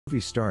movie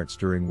starts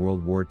during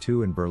World War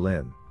II in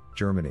Berlin,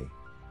 Germany.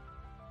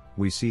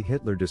 We see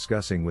Hitler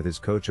discussing with his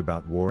coach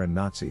about war and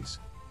Nazis.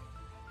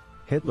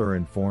 Hitler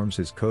informs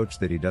his coach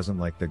that he doesn't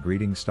like the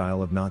greeting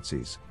style of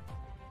Nazis.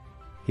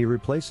 He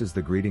replaces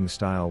the greeting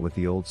style with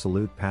the old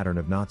salute pattern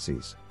of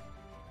Nazis.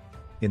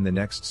 In the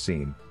next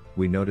scene,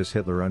 we notice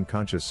Hitler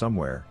unconscious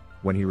somewhere.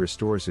 When he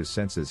restores his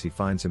senses, he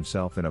finds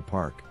himself in a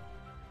park.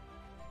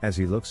 As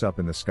he looks up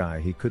in the sky,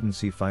 he couldn't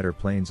see fighter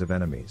planes of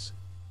enemies.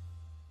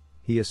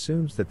 He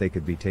assumes that they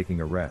could be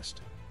taking a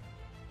rest.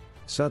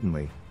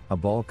 Suddenly, a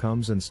ball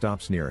comes and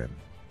stops near him.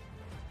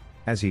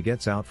 As he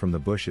gets out from the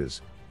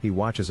bushes, he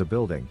watches a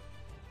building.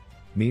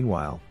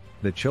 Meanwhile,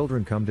 the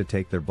children come to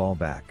take their ball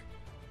back.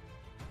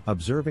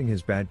 Observing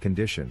his bad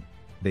condition,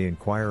 they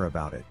inquire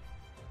about it.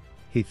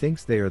 He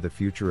thinks they are the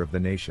future of the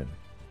nation.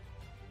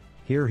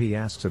 Here he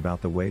asks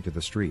about the way to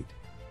the street.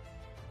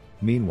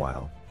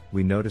 Meanwhile,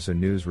 we notice a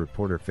news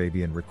reporter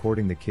Fabian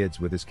recording the kids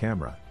with his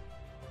camera.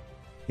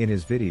 In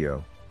his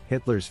video,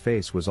 Hitler's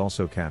face was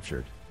also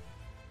captured.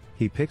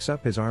 He picks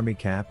up his army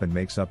cap and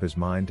makes up his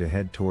mind to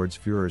head towards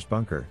Führer's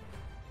bunker.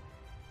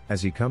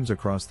 As he comes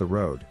across the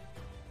road,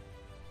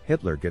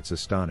 Hitler gets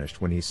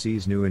astonished when he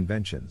sees new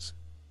inventions.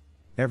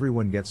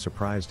 Everyone gets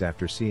surprised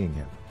after seeing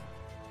him.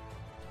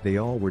 They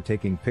all were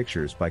taking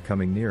pictures by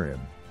coming near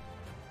him.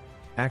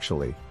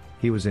 Actually,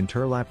 he was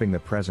interlapping the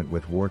present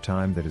with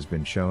wartime that has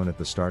been shown at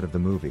the start of the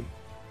movie.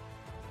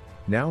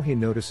 Now he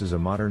notices a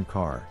modern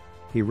car.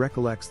 He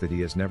recollects that he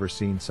has never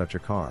seen such a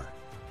car.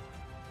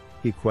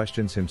 He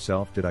questions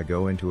himself, did I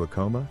go into a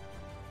coma?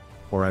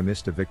 Or I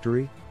missed a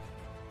victory?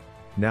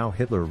 Now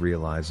Hitler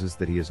realizes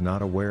that he is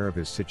not aware of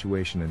his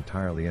situation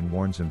entirely and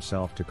warns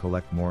himself to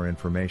collect more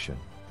information.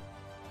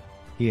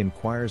 He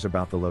inquires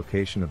about the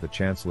location of the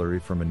chancellery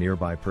from a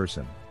nearby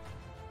person.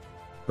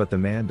 But the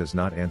man does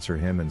not answer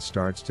him and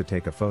starts to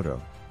take a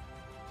photo.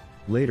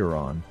 Later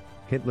on,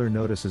 Hitler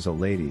notices a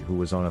lady who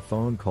was on a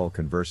phone call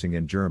conversing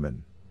in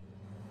German.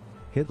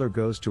 Hitler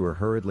goes to her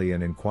hurriedly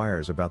and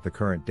inquires about the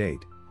current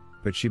date,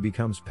 but she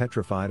becomes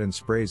petrified and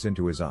sprays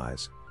into his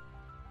eyes.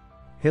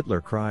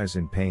 Hitler cries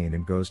in pain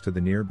and goes to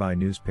the nearby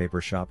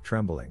newspaper shop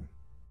trembling.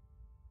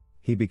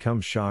 He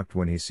becomes shocked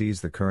when he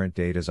sees the current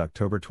date as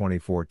October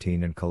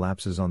 2014 and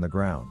collapses on the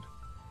ground.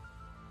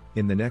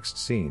 In the next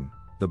scene,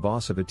 the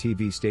boss of a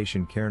TV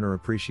station Kerner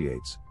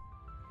appreciates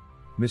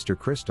Mr.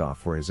 Christoph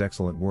for his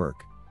excellent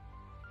work.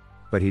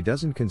 But he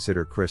doesn't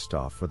consider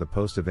Christoph for the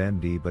post of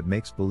MD but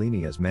makes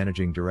Bellini as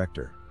managing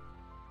director.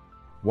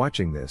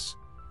 Watching this,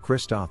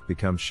 Christoph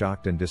becomes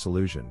shocked and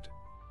disillusioned.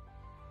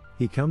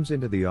 He comes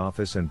into the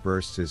office and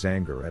bursts his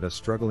anger at a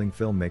struggling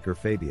filmmaker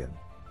Fabian.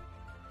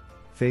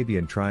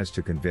 Fabian tries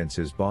to convince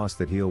his boss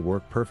that he'll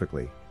work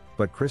perfectly,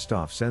 but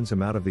Christoph sends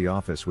him out of the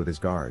office with his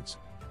guards.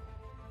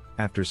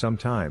 After some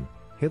time,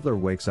 Hitler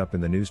wakes up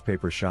in the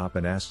newspaper shop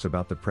and asks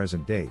about the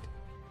present date.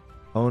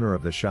 Owner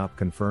of the shop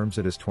confirms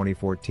it as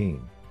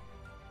 2014.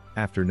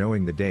 After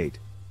knowing the date,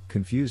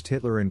 confused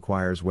Hitler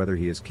inquires whether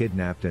he is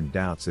kidnapped and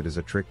doubts it is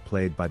a trick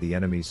played by the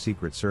enemy's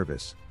secret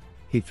service.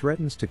 He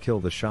threatens to kill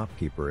the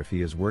shopkeeper if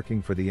he is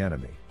working for the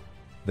enemy.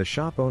 The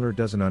shop owner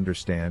doesn't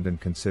understand and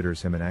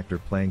considers him an actor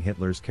playing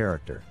Hitler's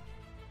character.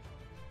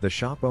 The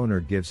shop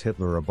owner gives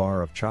Hitler a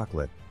bar of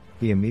chocolate.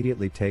 He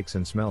immediately takes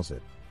and smells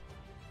it.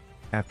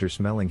 After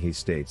smelling, he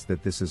states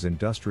that this is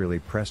industrially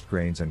pressed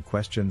grains and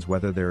questions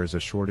whether there is a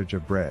shortage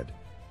of bread.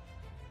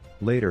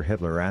 Later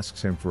Hitler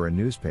asks him for a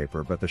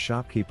newspaper, but the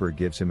shopkeeper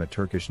gives him a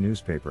Turkish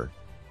newspaper.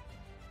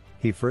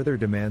 He further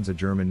demands a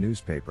German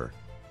newspaper.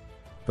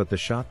 But the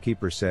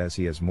shopkeeper says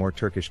he has more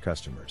Turkish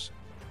customers.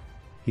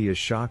 He is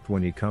shocked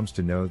when he comes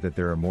to know that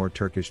there are more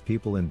Turkish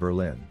people in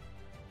Berlin.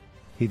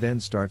 He then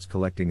starts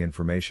collecting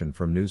information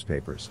from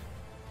newspapers.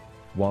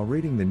 While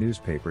reading the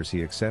newspapers,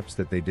 he accepts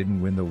that they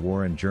didn't win the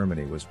war and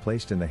Germany was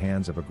placed in the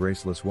hands of a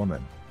graceless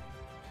woman.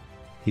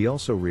 He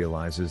also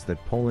realizes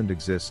that Poland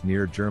exists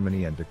near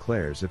Germany and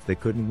declares if they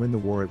couldn't win the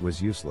war it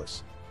was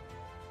useless.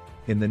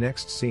 In the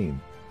next scene,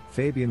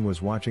 Fabian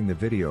was watching the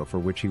video for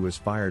which he was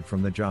fired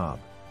from the job.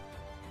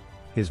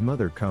 His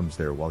mother comes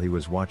there while he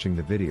was watching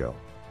the video,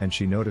 and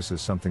she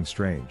notices something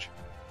strange.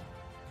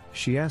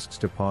 She asks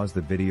to pause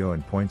the video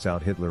and points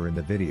out Hitler in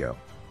the video.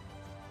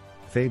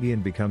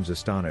 Fabian becomes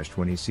astonished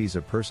when he sees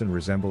a person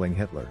resembling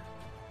Hitler.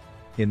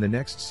 In the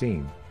next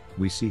scene,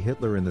 we see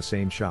Hitler in the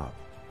same shop.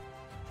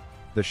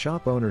 The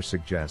shop owner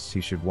suggests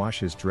he should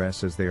wash his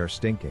dress as they are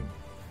stinking.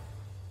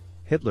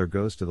 Hitler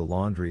goes to the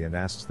laundry and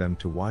asks them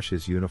to wash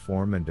his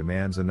uniform and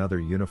demands another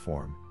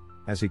uniform,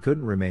 as he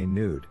couldn't remain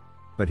nude,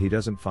 but he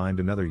doesn't find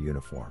another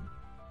uniform.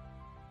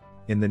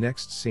 In the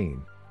next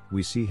scene,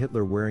 we see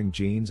Hitler wearing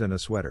jeans and a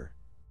sweater.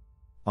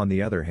 On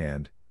the other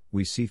hand,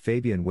 we see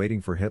Fabian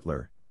waiting for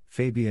Hitler.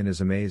 Fabian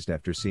is amazed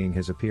after seeing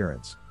his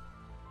appearance.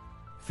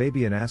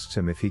 Fabian asks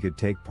him if he could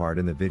take part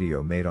in the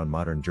video made on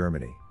modern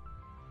Germany.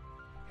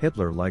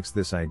 Hitler likes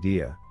this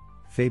idea.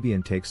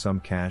 Fabian takes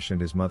some cash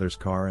and his mother's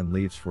car and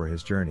leaves for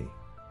his journey.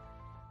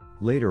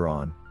 Later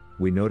on,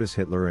 we notice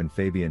Hitler and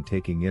Fabian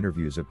taking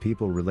interviews of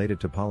people related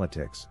to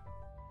politics.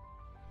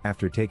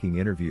 After taking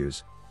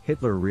interviews,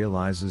 Hitler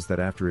realizes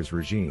that after his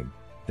regime,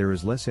 there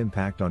is less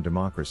impact on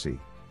democracy.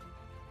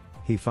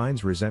 He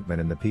finds resentment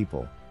in the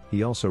people.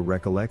 He also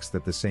recollects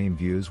that the same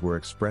views were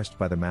expressed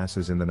by the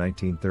masses in the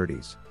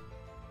 1930s.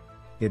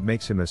 It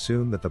makes him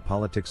assume that the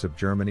politics of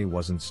Germany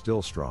wasn't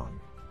still strong.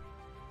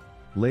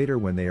 Later,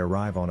 when they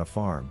arrive on a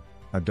farm,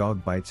 a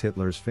dog bites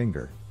Hitler's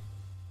finger.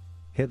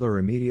 Hitler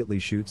immediately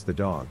shoots the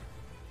dog.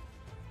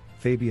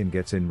 Fabian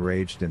gets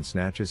enraged and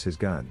snatches his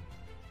gun.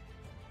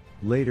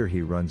 Later,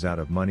 he runs out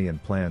of money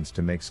and plans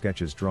to make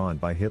sketches drawn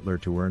by Hitler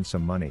to earn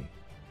some money.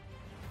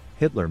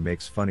 Hitler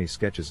makes funny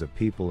sketches of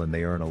people and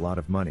they earn a lot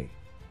of money.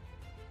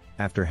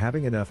 After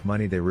having enough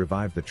money, they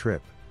revive the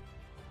trip.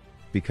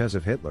 Because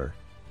of Hitler,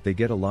 they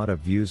get a lot of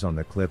views on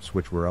the clips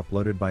which were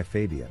uploaded by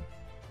Fabian.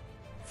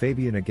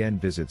 Fabian again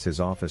visits his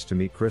office to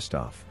meet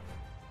Christoph.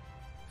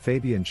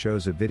 Fabian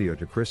shows a video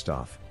to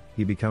Christoph.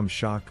 He becomes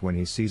shocked when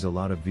he sees a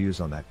lot of views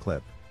on that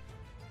clip.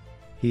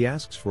 He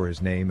asks for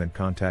his name and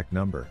contact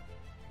number.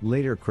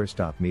 Later,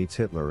 Christoph meets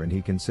Hitler and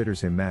he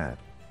considers him mad.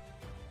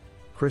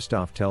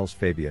 Christoph tells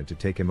Fabian to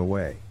take him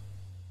away.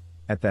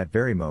 At that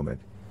very moment,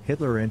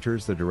 Hitler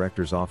enters the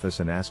director's office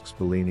and asks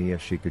Bellini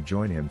if she could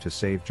join him to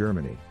save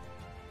Germany.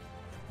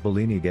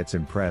 Bellini gets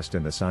impressed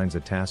and assigns a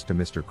task to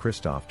Mr.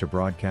 Christoph to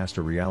broadcast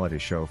a reality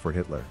show for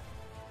Hitler.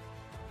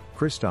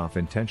 Christoph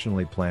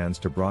intentionally plans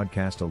to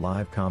broadcast a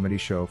live comedy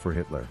show for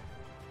Hitler.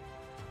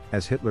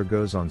 As Hitler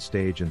goes on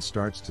stage and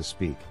starts to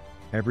speak,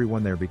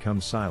 everyone there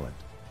becomes silent.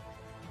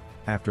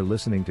 After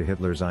listening to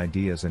Hitler's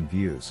ideas and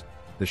views,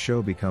 the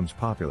show becomes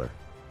popular.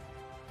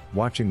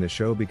 Watching the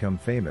show become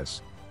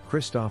famous,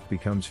 Christoph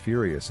becomes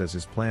furious as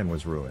his plan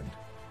was ruined.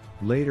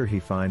 Later, he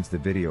finds the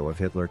video of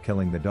Hitler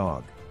killing the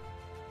dog.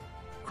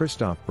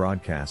 Christoph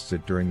broadcasts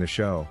it during the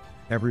show.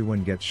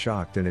 Everyone gets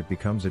shocked and it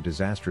becomes a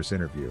disastrous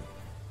interview.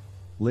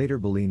 Later,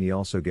 Bellini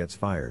also gets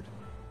fired.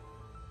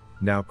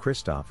 Now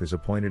Christoph is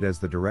appointed as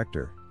the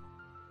director.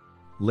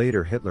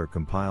 Later, Hitler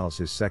compiles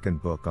his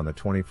second book on the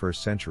 21st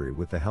century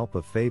with the help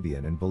of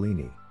Fabian and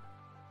Bellini.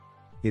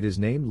 It is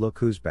named Look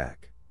Who's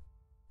Back,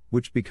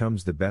 which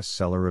becomes the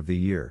bestseller of the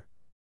year.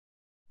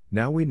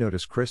 Now we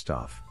notice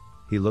Christoph.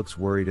 He looks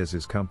worried as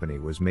his company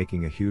was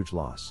making a huge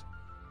loss.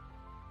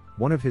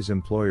 One of his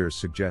employers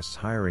suggests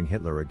hiring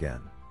Hitler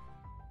again.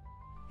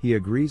 He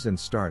agrees and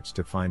starts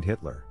to find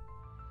Hitler.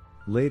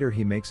 Later,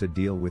 he makes a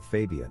deal with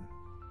Fabian.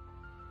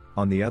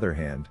 On the other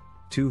hand,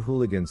 two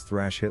hooligans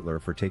thrash Hitler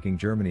for taking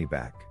Germany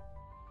back.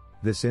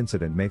 This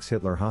incident makes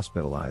Hitler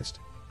hospitalized.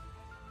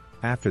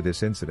 After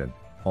this incident,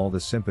 all the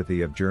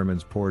sympathy of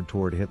Germans poured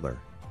toward Hitler.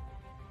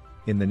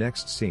 In the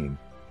next scene,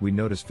 we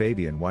notice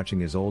Fabian watching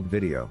his old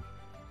video.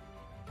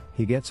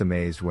 He gets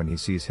amazed when he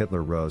sees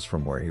Hitler rose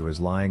from where he was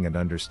lying and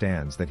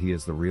understands that he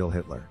is the real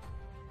Hitler.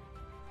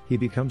 He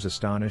becomes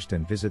astonished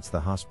and visits the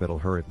hospital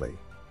hurriedly.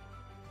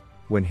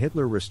 When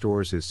Hitler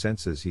restores his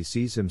senses, he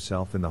sees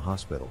himself in the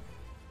hospital.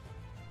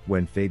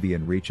 When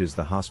Fabian reaches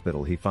the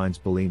hospital, he finds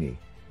Bellini,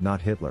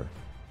 not Hitler.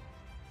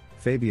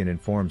 Fabian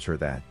informs her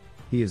that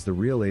he is the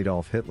real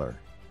Adolf Hitler,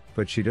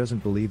 but she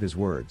doesn't believe his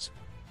words.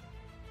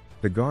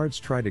 The guards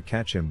try to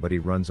catch him, but he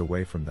runs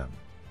away from them.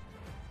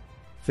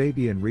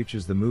 Fabian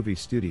reaches the movie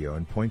studio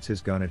and points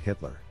his gun at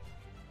Hitler.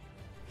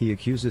 He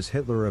accuses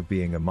Hitler of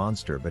being a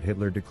monster, but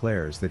Hitler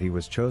declares that he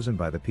was chosen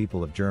by the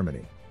people of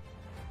Germany.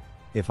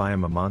 If I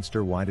am a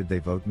monster, why did they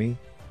vote me?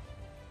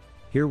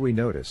 Here we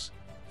notice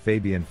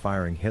Fabian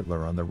firing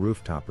Hitler on the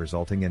rooftop,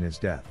 resulting in his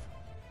death.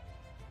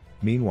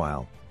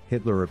 Meanwhile,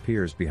 Hitler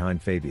appears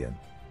behind Fabian.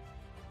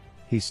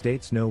 He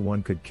states, "No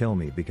one could kill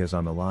me because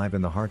I'm alive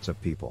in the hearts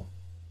of people."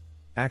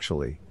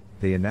 Actually,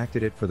 they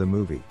enacted it for the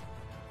movie.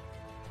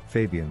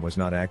 Fabian was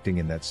not acting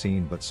in that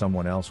scene, but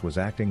someone else was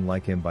acting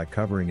like him by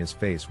covering his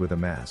face with a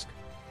mask.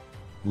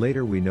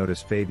 Later, we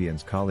notice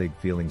Fabian's colleague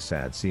feeling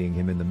sad seeing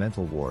him in the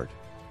mental ward.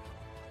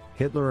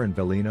 Hitler and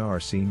Bellini are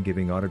seen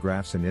giving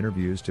autographs and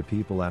interviews to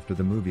people after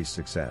the movie's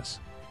success.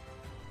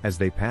 As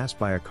they pass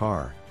by a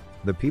car,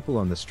 the people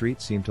on the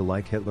street seem to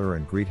like Hitler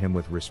and greet him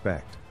with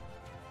respect.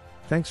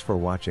 Thanks for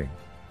watching.